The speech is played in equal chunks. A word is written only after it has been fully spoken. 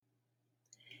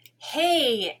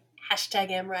Hey,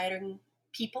 hashtag am writing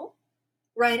people,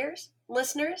 writers,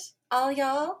 listeners, all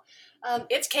y'all.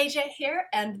 It's KJ here,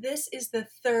 and this is the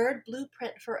third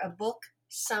Blueprint for a Book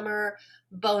summer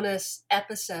bonus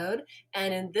episode.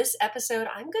 And in this episode,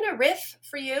 I'm going to riff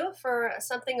for you for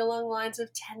something along the lines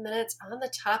of 10 minutes on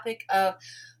the topic of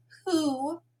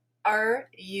who are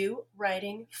you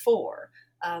writing for?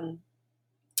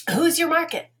 Who's your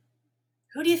market?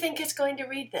 Who do you think is going to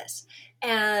read this?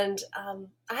 And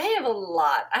I have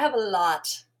a lot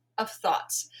of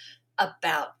thoughts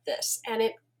about this. And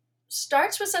it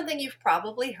starts with something you've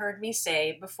probably heard me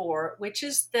say before, which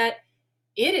is that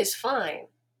it is fine.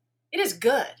 It is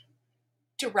good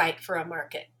to write for a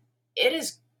market. It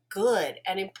is good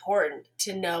and important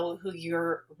to know who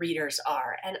your readers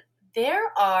are. And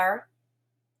there are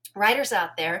writers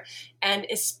out there, and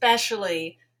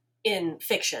especially in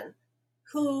fiction,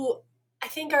 who I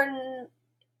think are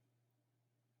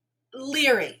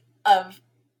leery of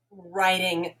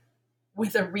writing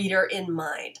with a reader in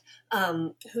mind,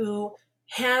 who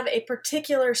have a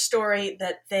particular story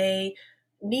that they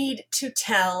need to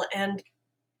tell, and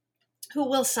who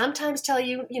will sometimes tell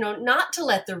you, not to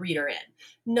let the reader in,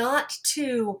 not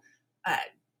to, uh,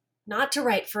 not to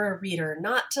write for a reader,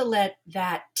 not to let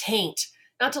that taint.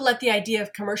 Not to let the idea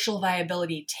of commercial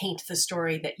viability taint the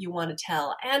story that you want to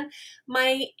tell. And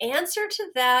my answer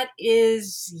to that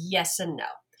is yes and no.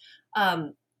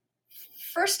 Um,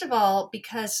 First of all,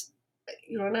 because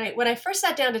when I first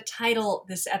sat down to title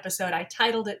this episode, I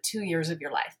titled it 2 Years of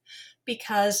Your Life,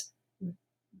 because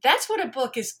that's what a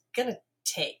book is going to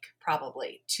take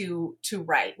probably to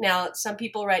write. Now, some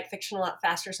people write fiction a lot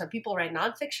faster, some people write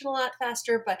nonfiction a lot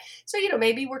faster, but so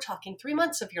maybe we're talking 3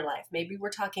 months of your life, maybe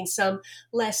we're talking some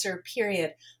lesser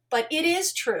period. But it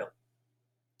is true,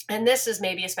 and this is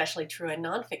maybe especially true in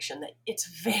nonfiction, that it's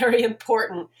very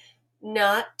important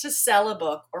not to sell a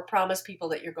book or promise people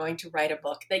that you're going to write a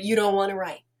book that you don't want to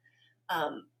write.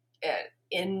 Um,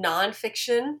 in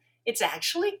nonfiction, it's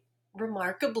actually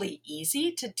remarkably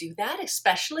easy to do that,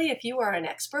 especially if you are an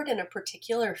expert in a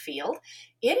particular field.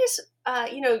 It is,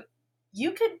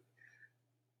 you could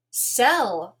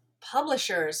sell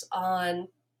publishers on,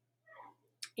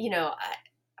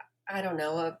 I don't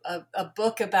know, a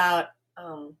book about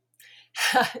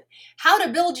how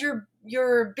to build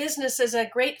your business as a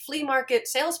great flea market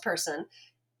salesperson.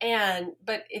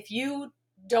 But if you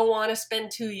don't want to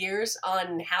spend 2 years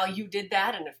on how you did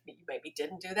that, and if you maybe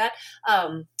didn't do that,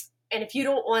 and if you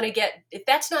don't want to if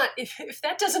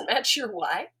that doesn't match your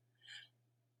why,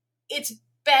 it's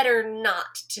better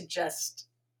not to just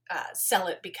sell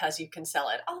it because you can sell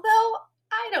it. Although,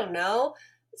 I don't know,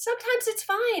 sometimes it's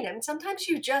fine. And sometimes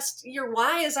your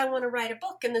why is, I want to write a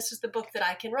book, and this is the book that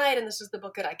I can write, and this is the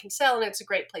book that I can sell, and it's a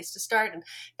great place to start. And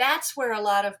that's where a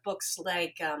lot of books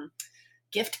like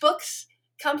gift books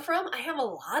come from. I have a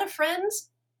lot of friends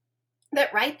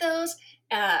that write those,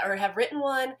 or have written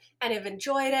one and have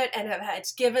enjoyed it, and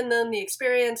it's given them the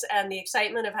experience and the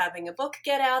excitement of having a book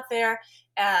get out there.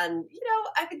 And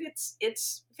I think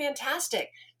it's fantastic.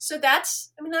 So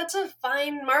that's a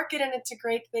fine market, and it's a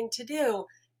great thing to do.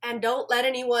 And don't let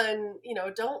anyone,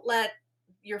 don't let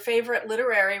your favorite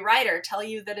literary writer tell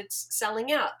you that it's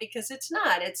selling out, because it's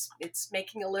not. It's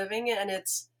making a living, and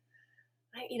it's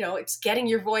getting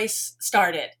your voice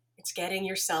started. It's getting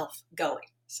yourself going.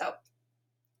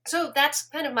 So that's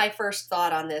kind of my first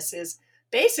thought on this, is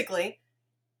basically,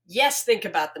 yes, think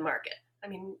about the market.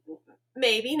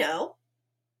 Maybe no.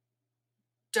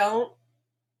 Don't.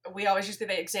 We always use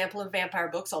the example of vampire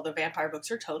books, although vampire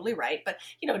books are totally right. But,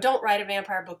 don't write a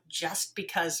vampire book just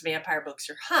because vampire books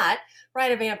are hot.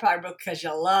 Write a vampire book because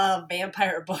you love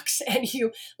vampire books, and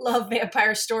you love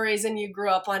vampire stories, and you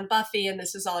grew up on Buffy, and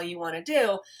this is all you want to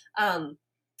do.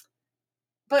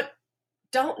 But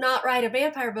don't not write a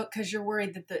vampire book because you're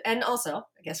worried and also,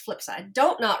 I guess, flip side,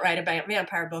 don't not write a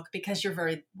vampire book because you're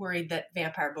very worried that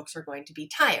vampire books are going to be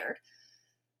tired.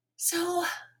 So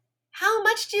how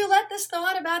much do you let this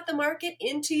thought about the market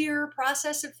into your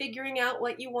process of figuring out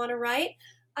what you want to write?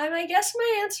 I guess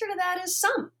my answer to that is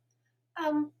some.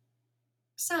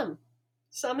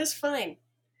 Some is fine.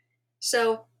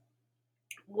 So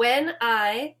when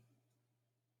I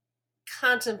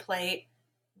contemplate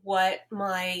what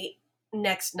my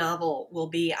next novel will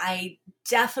be, I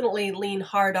definitely lean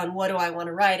hard on what do I want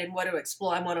to write, and what do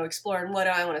I want to explore, and what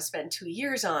do I want to spend 2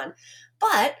 years on.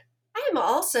 But I am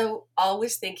also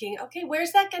always thinking, okay,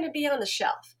 where's that going to be on the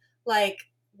shelf? Like,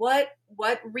 what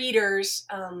readers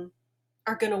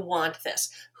are going to want this?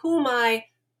 Who am I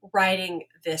writing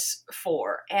this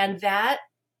for? And that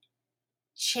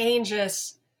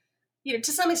changes, to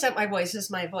some extent. My voice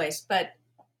is my voice, but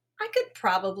I could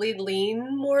probably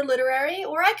lean more literary,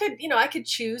 or I could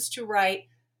choose to write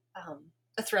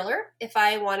a thriller if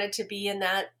I wanted to be in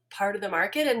that part of the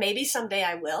market, and maybe someday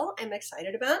I will. I'm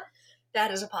excited about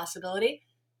that as a possibility.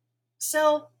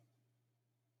 So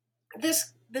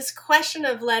this question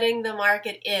of letting the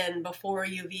market in before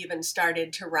you've even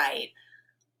started to write,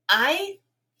 I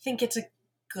think it's a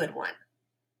good one.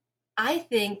 I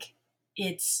think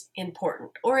it's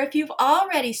important. Or if you've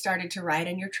already started to write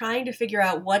and you're trying to figure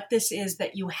out what this is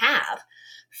that you have,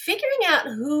 figuring out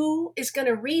who is going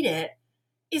to read it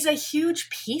is a huge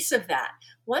piece of that.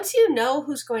 Once you know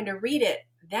who's going to read it,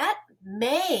 that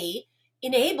may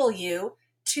enable you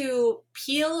to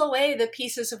peel away the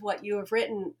pieces of what you have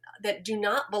written that do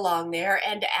not belong there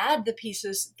and add the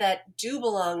pieces that do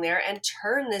belong there and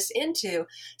turn this into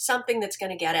something that's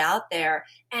going to get out there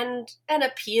and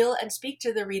appeal and speak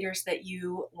to the readers that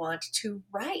you want to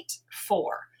write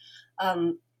for.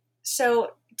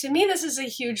 So to me, this is a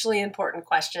hugely important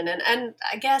question. And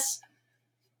I guess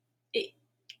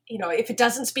if it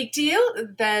doesn't speak to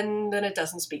you, then it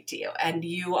doesn't speak to you. And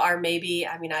you are maybe,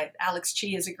 Alex Chi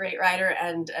is a great writer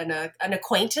and an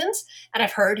acquaintance, and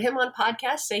I've heard him on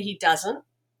podcasts say he doesn't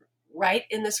write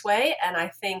in this way. And I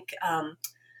think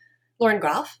Lauren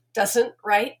Groff doesn't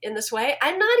write in this way.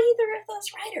 I'm not either of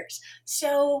those writers.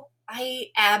 So I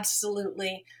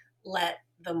absolutely let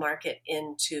the market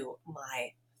into my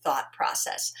thought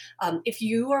process. If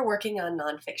you are working on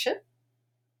nonfiction,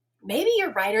 maybe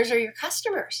your writers are your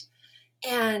customers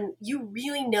and you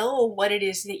really know what it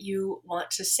is that you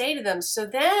want to say to them. So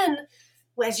then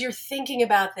as you're thinking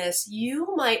about this,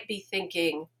 you might be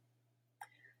thinking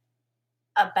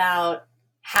about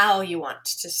how you want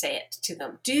to say it to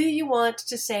them. Do you want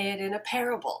to say it in a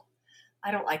parable? I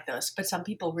don't like those, but some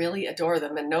people really adore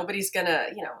them, and nobody's gonna,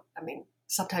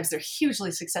 sometimes they're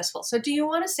hugely successful. So do you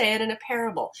want to say it in a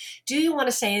parable? Do you want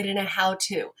to say it in a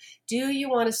how-to? Do you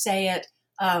want to say it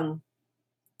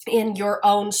in your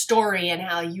own story and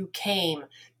how you came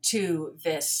to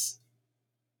this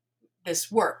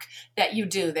work that you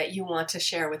do that you want to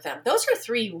share with them? Those are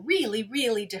three really,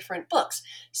 really different books.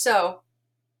 So,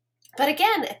 but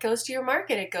again, it goes to your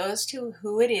market. It goes to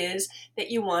who it is that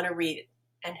you want to read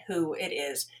and who it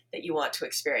is that you want to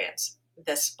experience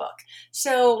this book.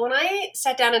 So when I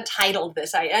sat down and titled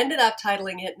this, I ended up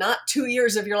titling it not 2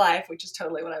 years of your life, which is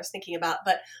totally what I was thinking about,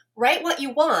 but write what you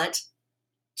want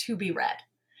to be read.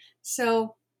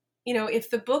 So, if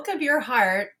the book of your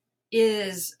heart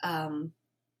is a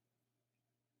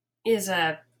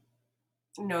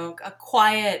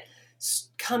quiet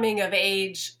coming of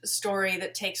age story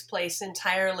that takes place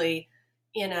entirely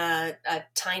in a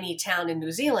tiny town in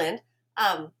New Zealand,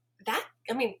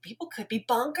 people could be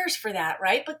bonkers for that,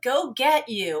 right? But go get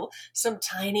you some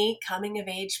tiny coming of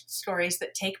age stories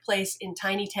that take place in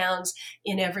tiny towns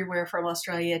in everywhere from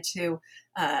Australia to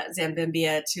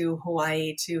Zambia to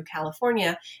Hawaii to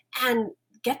California, and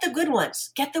get the good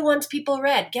ones, get the ones people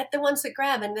read, get the ones that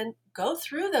grab, and then go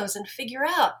through those and figure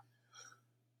out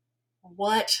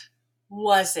what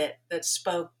was it that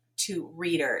spoke to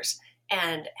readers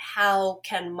and how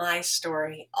can my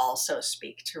story also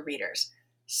speak to readers.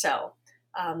 So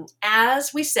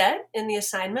as we said in the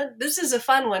assignment, this is a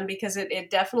fun one because it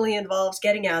definitely involves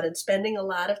getting out and spending a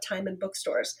lot of time in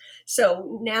bookstores.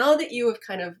 So now that you have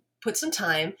kind of put some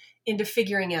time into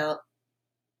figuring out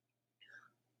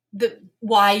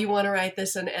why you want to write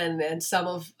this and some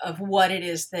of what it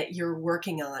is that you're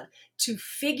working on, to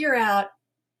figure out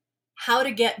how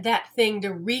to get that thing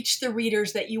to reach the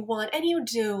readers that you want. And you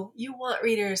want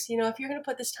readers. If you're going to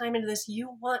put this time into this,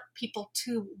 you want people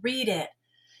to read it.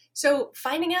 So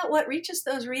finding out what reaches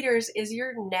those readers is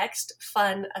your next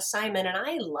fun assignment. And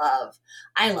I love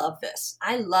this.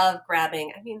 I love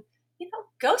grabbing.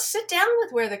 Go sit down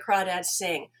with Where the Crawdads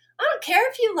Sing. I don't care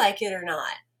if you like it or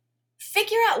not.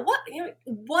 Figure out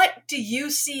what do you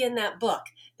see in that book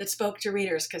that spoke to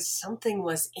readers, because something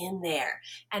was in there.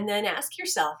 And then ask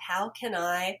yourself, how can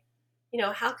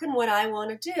what I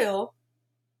want to do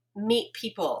meet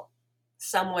people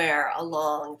somewhere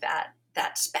along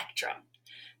that spectrum?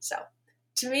 So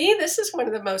to me, this is one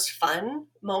of the most fun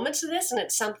moments of this, and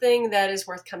it's something that is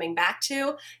worth coming back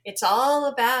to. It's all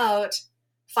about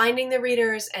finding the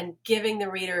readers and giving the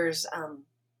readers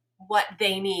what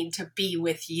they need to be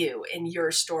with you in your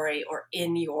story or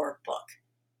in your book.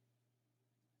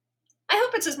 I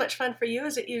hope it's as much fun for you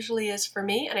as it usually is for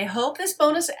me, and I hope this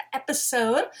bonus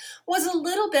episode was a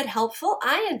little bit helpful.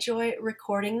 I enjoy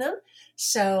recording them,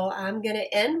 so I'm going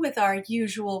to end with our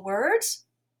usual words.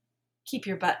 Keep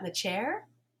your butt in the chair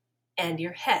and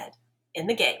your head in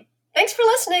the game. Thanks for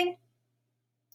listening.